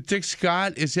put, is it Dick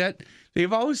Scott? Is that,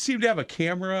 they've always seemed to have a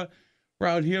camera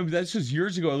around him. That's just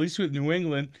years ago, at least with New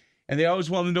England. And they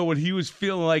always wanted to know what he was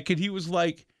feeling like. And he was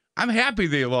like, I'm happy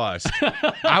they lost.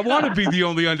 I want to be the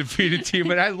only undefeated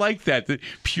team, and I like that. The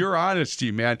pure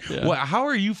honesty, man. Yeah. Well, how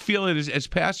are you feeling, as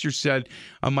Pastor said,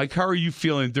 Mike, how are you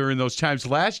feeling during those times?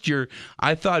 Last year,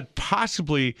 I thought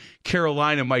possibly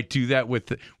Carolina might do that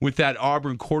with that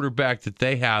Auburn quarterback that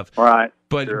they have. Right.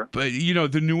 But, sure. but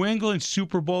the New England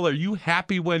Super Bowl, are you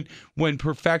happy when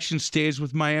perfection stays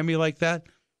with Miami like that?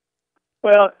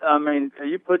 Well,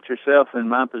 you put yourself in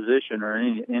my position or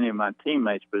any of my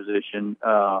teammates' position.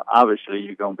 Obviously,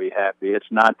 you're going to be happy. It's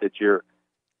not that you're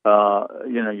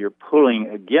pulling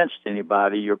against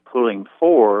anybody. You're pulling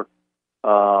for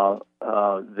the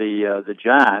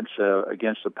Giants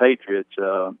against the Patriots.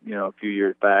 A few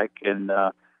years back, and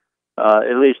at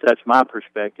least that's my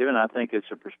perspective, and I think it's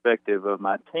a perspective of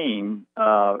my team.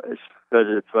 Because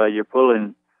if you're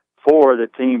pulling for the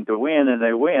team to win and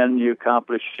they win, you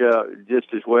accomplish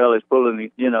just as well as pulling,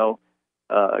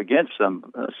 against some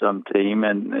team,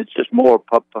 and it's just more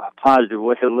positive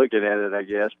way of looking at it, I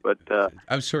guess. But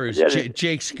I'm sorry, it was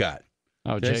Jake Scott.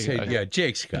 Oh, Jake.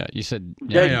 Jake Scott. Yeah, you said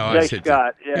Jake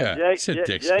Scott. Yeah, Jake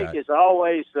Scott. has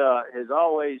always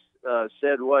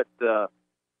said what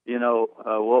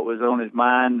was on his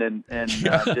mind, and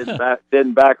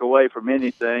didn't back away from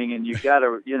anything. And you gotta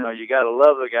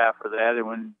love the guy for that. And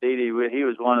when he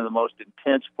was one of the most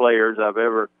intense players I've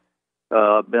ever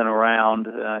been around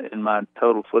in my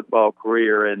total football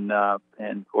career, and of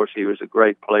course he was a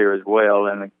great player as well,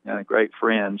 and a great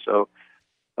friend. So,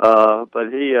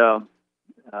 but he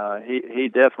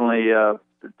definitely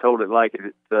told it like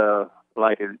it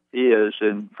is,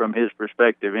 and from his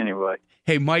perspective anyway.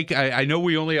 Hey, Mike, I know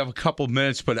we only have a couple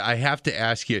minutes, but I have to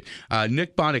ask you,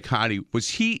 Nick Buoniconti, was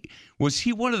he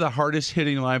one of the hardest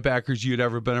hitting linebackers you'd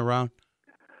ever been around?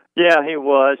 Yeah, he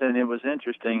was, and it was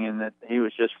interesting in that he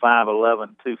was just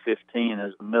 5'11", 215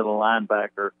 as a middle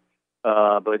linebacker,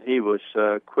 but he was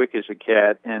quick as a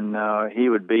cat, and he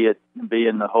would be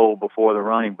in the hole before the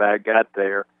running back got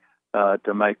there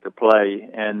to make the play.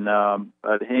 And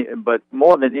but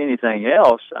more than anything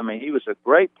else, he was a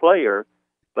great player,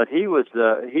 but he was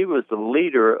the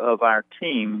leader of our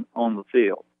team on the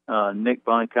field. Nick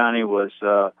Buoniconti was.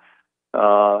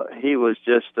 He was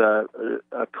just a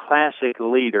classic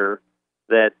leader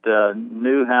that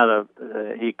knew how to.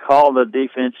 He called the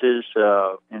defenses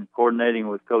in coordinating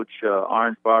with Coach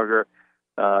Arnsparger.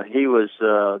 He was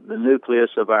the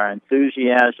nucleus of our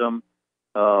enthusiasm,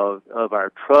 of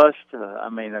our trust.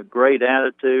 A great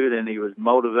attitude, and he was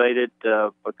motivated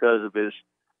because of his.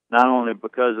 Not only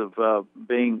because of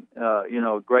being,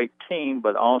 a great team,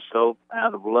 but also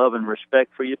out of love and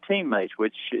respect for your teammates,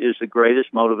 which is the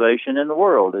greatest motivation in the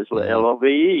world, is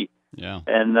LOVE. Yeah.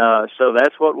 And so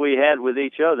that's what we had with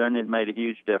each other, and it made a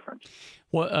huge difference.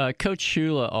 Well, Coach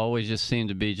Shula always just seemed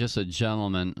to be just a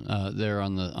gentleman there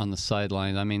on the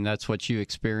sideline. That's what you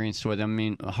experienced with him.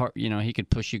 He could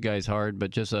push you guys hard,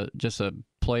 but just a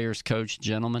player's coach,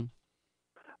 gentleman.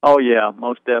 Oh yeah,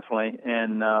 most definitely,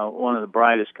 and one of the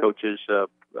brightest coaches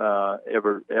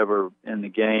ever in the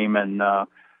game, and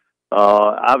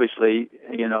obviously,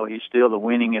 he's still the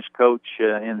winningest coach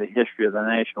in the history of the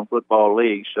National Football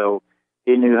League. So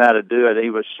he knew how to do it. He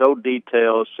was so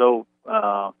detailed, so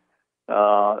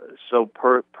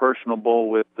personable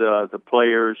with the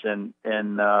players and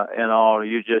all.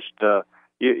 You just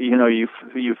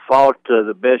you fought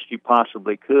the best you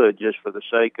possibly could just for the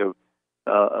sake of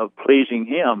pleasing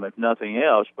him, if nothing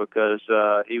else, because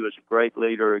he was a great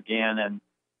leader again,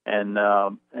 and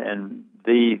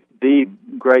the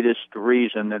greatest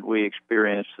reason that we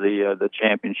experienced the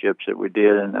championships that we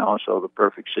did, and also the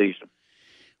perfect season.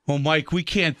 Well, Mike, we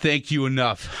can't thank you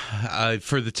enough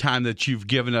for the time that you've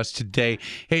given us today.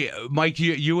 Hey, Mike,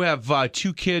 you have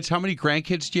 2 kids. How many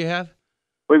grandkids do you have?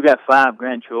 We've got 5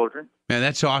 grandchildren. Man,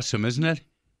 that's awesome, isn't it?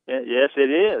 Yes,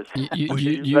 it is.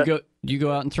 You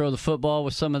go out and throw the football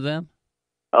with some of them?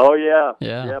 Oh yeah,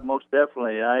 yeah, most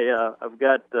definitely. I've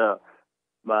got a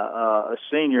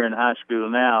senior in high school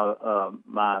now.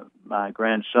 My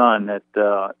grandson that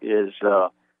is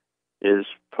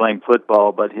playing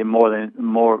football, but he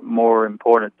more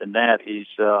important than that, he's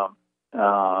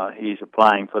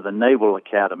applying for the Naval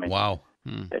Academy. Wow.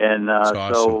 And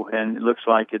awesome. So it looks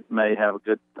like it may have a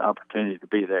good opportunity to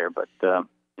be there. But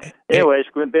anyway, it's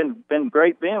been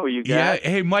great being with you guys. Yeah.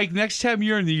 Hey, Mike, next time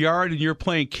you're in the yard and you're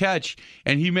playing catch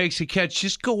and he makes a catch,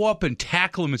 just go up and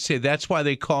tackle him and say, "That's why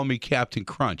they call me Captain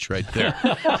Crunch," right there.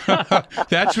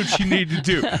 That's what you need to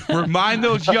do. Remind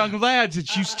those young lads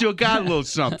that you still got a little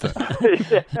something.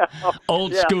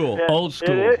 Old school.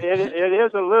 It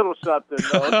is a little something,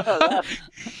 though.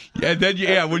 And then,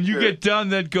 when you get done,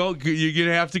 then you're going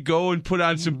to have to go and put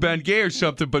on some Ben Gay or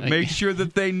something, but make sure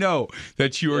that they know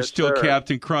that you are still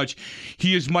Captain Crunch.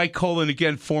 He is Mike Colin,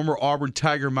 again, former Auburn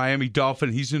Tiger, Miami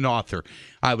Dolphin. He's an author.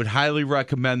 I would highly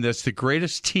recommend this, The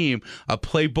Greatest Team, A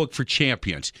Playbook for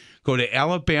Champions. Go to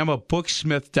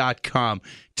alabamabooksmith.com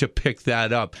to pick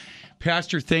that up.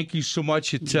 Pastor, thank you so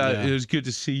much. It was good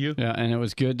to see you. Yeah, and it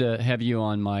was good to have you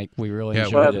on, Mike. We really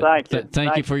enjoyed it.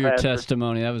 Thank you for your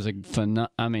testimony. That was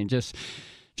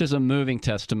just a moving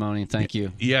testimony. Thank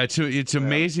you. Yeah, it's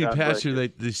amazing, Pastor,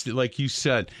 that this, like you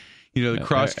said, the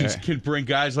cross can bring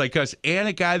guys like us and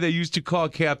a guy that used to call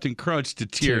Captain Crunch to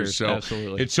tears. So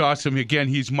absolutely. It's awesome. Again,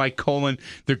 he's Mike Colin,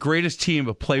 The Greatest Team,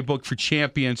 A Playbook for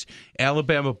Champions,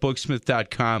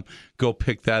 alabamabooksmith.com. Go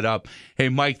pick that up. Hey,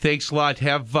 Mike, thanks a lot.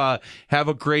 Have a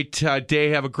great day.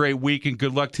 Have a great week, and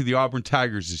good luck to the Auburn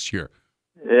Tigers this year.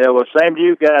 Yeah, well, same to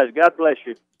you guys. God bless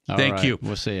you. Thank you.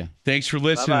 We'll see you. Thanks for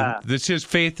listening. Bye-bye. This is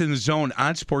Faith in the Zone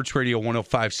on Sports Radio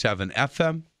 105.7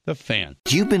 FM. The Fan.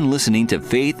 You've been listening to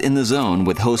Faith in the Zone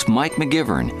with host Mike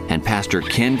McGivern and Pastor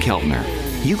Ken Keltner.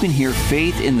 You can hear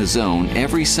Faith in the Zone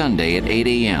every Sunday at 8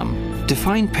 a.m. To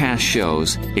find past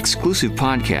shows, exclusive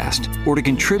podcast, or to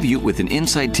contribute with an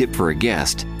inside tip for a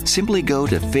guest, simply go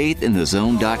to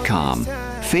faithinthezone.com.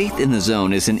 Faith in the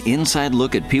Zone is an inside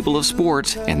look at people of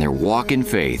sports and their walk in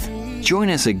faith.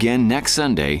 Join us again next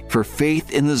Sunday for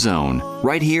Faith in the Zone,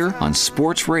 right here on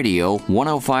Sports Radio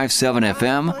 105.7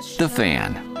 FM, The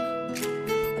Fan.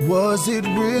 Was it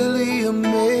really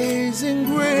amazing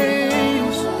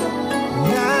grace?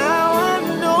 Now I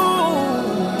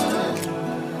know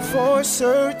for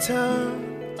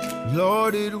certain,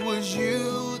 Lord, it was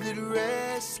you that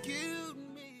rescued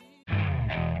me.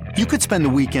 You could spend the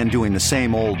weekend doing the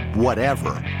same old whatever,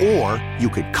 or you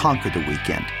could conquer the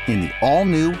weekend in the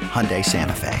all-new Hyundai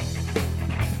Santa Fe.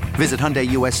 Visit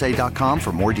HyundaiUSA.com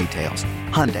for more details.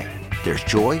 Hyundai, there's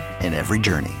joy in every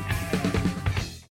journey.